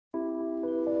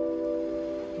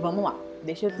Vamos lá,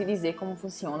 deixa eu te dizer como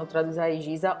funciona o Traduz Aí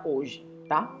GISA hoje,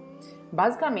 tá?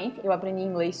 Basicamente, eu aprendi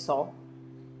inglês só,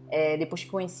 depois que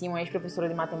conheci uma ex-professora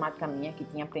de matemática minha, que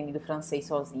tinha aprendido francês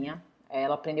sozinha.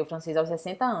 Ela aprendeu francês aos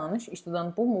 60 anos,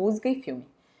 estudando por música e filme.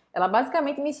 Ela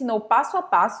basicamente me ensinou passo a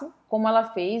passo como ela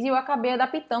fez e eu acabei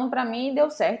adaptando pra mim e deu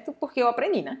certo porque eu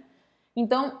aprendi, né?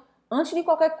 Então, antes de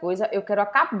qualquer coisa, eu quero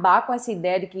acabar com essa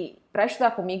ideia de que pra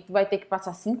estudar comigo, tu vai ter que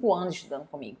passar 5 anos estudando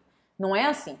comigo. Não é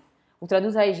assim. O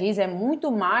Traduz Aí GISA é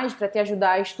muito mais para te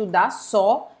ajudar a estudar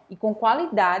só e com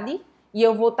qualidade, e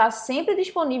eu vou estar sempre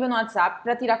disponível no WhatsApp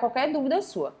para tirar qualquer dúvida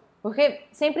sua, porque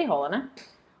sempre rola, né?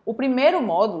 O primeiro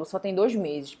módulo só tem 2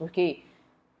 meses, porque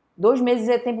 2 meses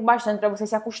é tempo bastante para você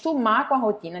se acostumar com a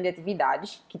rotina de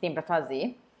atividades que tem para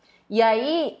fazer. E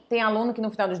aí tem aluno que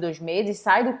no final dos 2 meses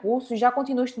sai do curso e já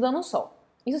continua estudando só.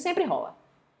 Isso sempre rola.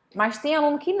 Mas tem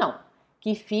aluno que não,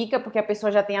 que fica porque a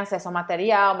pessoa já tem acesso ao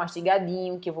material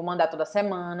mastigadinho, que eu vou mandar toda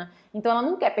semana. Então ela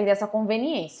não quer perder essa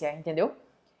conveniência, entendeu?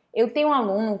 Eu tenho um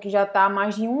aluno que já está há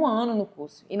mais de 1 ano no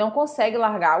curso e não consegue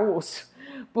largar o osso,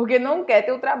 porque não quer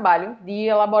ter o trabalho de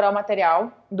elaborar o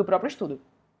material do próprio estudo.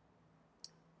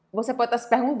 Você pode estar se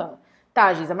perguntando,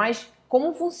 tá, Gisa, mas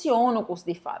como funciona o curso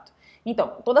de fato? Então,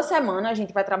 toda semana a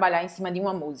gente vai trabalhar em cima de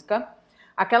uma música.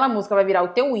 Aquela música vai virar o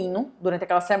teu hino durante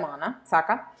aquela semana,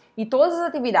 saca? E todas as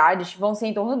atividades vão ser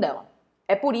em torno dela.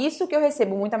 É por isso que eu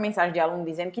recebo muita mensagem de aluno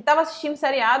dizendo que estava assistindo o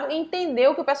seriado e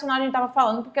entendeu o que o personagem estava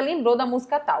falando porque lembrou da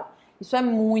música tal. Isso é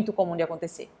muito comum de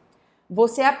acontecer.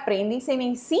 Você aprende sem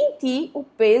nem sentir o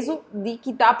peso de que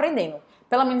está aprendendo.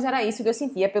 Pelo menos era isso que eu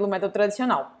sentia pelo método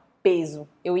tradicional. Peso.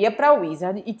 Eu ia pra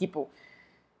Wizard e,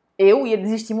 eu ia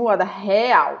desestimulada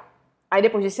real. Aí,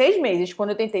 depois de 6 meses, quando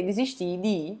eu tentei desistir de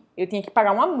ir, eu tinha que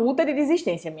pagar uma multa de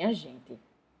desistência. Minha gente,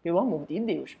 pelo amor de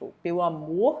Deus, pô. Pelo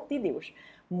amor de Deus.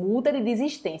 Multa de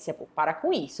desistência, pô. Para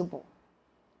com isso, pô.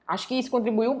 Acho que isso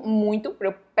contribuiu muito para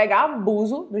eu pegar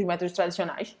abuso dos métodos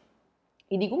tradicionais.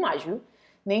 E digo mais, viu?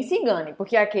 Nem se engane,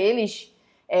 porque aqueles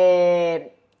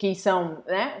que são,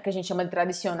 né, que a gente chama de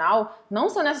tradicional, não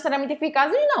são necessariamente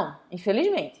eficazes, não.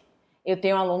 Infelizmente. Eu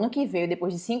tenho um aluno que veio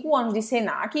depois de 5 anos de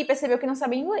Senac e percebeu que não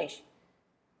sabia inglês.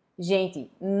 Gente,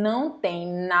 não tem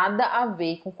nada a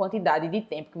ver com quantidade de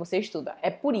tempo que você estuda. É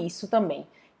por isso também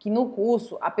que no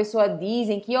curso a pessoa diz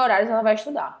em que horários ela vai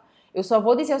estudar. Eu só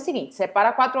vou dizer o seguinte,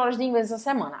 separa 4 horas de inglês essa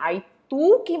semana. Aí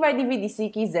tu que vai dividir, se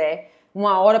quiser, 1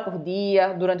 hora por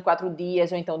dia, durante 4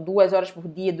 dias, ou então 2 horas por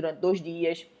dia, durante 2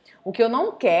 dias. O que eu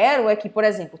não quero é que, por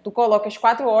exemplo, tu coloque as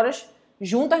 4 horas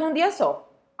juntas num dia só.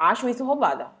 Acho isso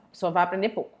roubada. A pessoa vai aprender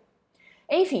pouco.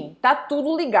 Enfim, tá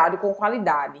tudo ligado com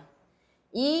qualidade.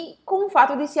 E com o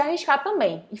fato de se arriscar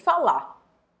também e falar.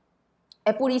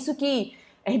 É por isso que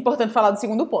é importante falar do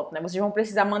segundo ponto, né? Vocês vão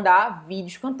precisar mandar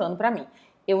vídeos cantando pra mim.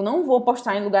 Eu não vou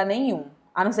postar em lugar nenhum,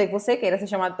 a não ser que você queira ser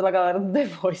chamado pela galera do The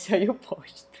Voice, aí eu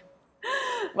posto.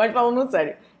 Mas falando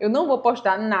sério, eu não vou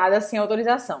postar nada sem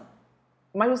autorização.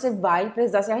 Mas você vai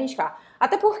precisar se arriscar.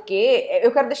 Até porque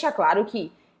eu quero deixar claro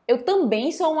que eu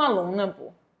também sou uma aluna,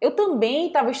 pô. Eu também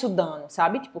estava estudando,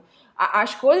 sabe? Tipo,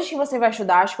 as coisas que você vai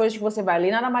estudar, as coisas que você vai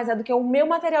ler, nada mais é do que o meu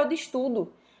material de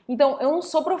estudo. Então, eu não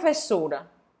sou professora.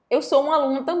 Eu sou uma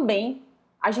aluna também.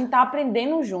 A gente tá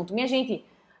aprendendo junto. Minha gente,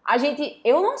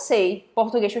 eu não sei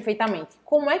português perfeitamente.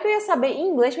 Como é que eu ia saber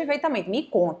inglês perfeitamente? Me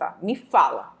conta, me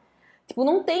fala. Tipo,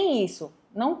 não tem isso.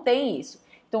 Não tem isso.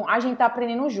 Então, a gente tá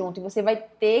aprendendo junto e você vai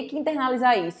ter que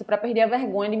internalizar isso pra perder a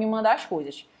vergonha de me mandar as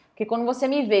coisas. Porque quando você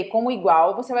me vê como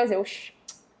igual, você vai dizer, oxi,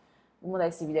 vou mandar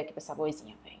esse vídeo aqui pra essa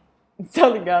vozinha, velho. Tá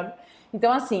ligado?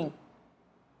 Então, assim,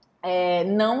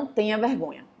 não tenha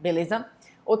vergonha, beleza?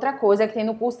 Outra coisa que tem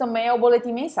no curso também é o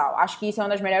boletim mensal. Acho que isso é uma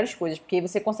das melhores coisas, porque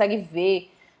você consegue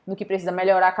ver no que precisa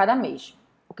melhorar a cada mês.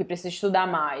 O que precisa estudar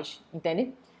mais,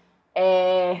 entende?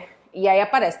 E aí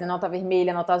aparece, né? Nota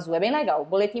vermelha, nota azul. É bem legal. O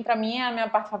boletim, pra mim, é a minha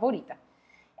parte favorita.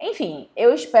 Enfim,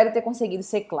 eu espero ter conseguido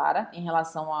ser clara em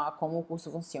relação a como o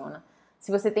curso funciona.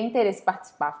 Se você tem interesse em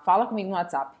participar, fala comigo no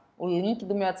WhatsApp. O link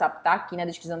do meu WhatsApp tá aqui na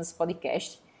descrição desse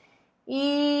podcast.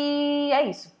 E é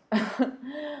isso.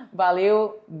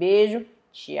 Valeu, beijo,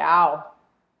 tchau.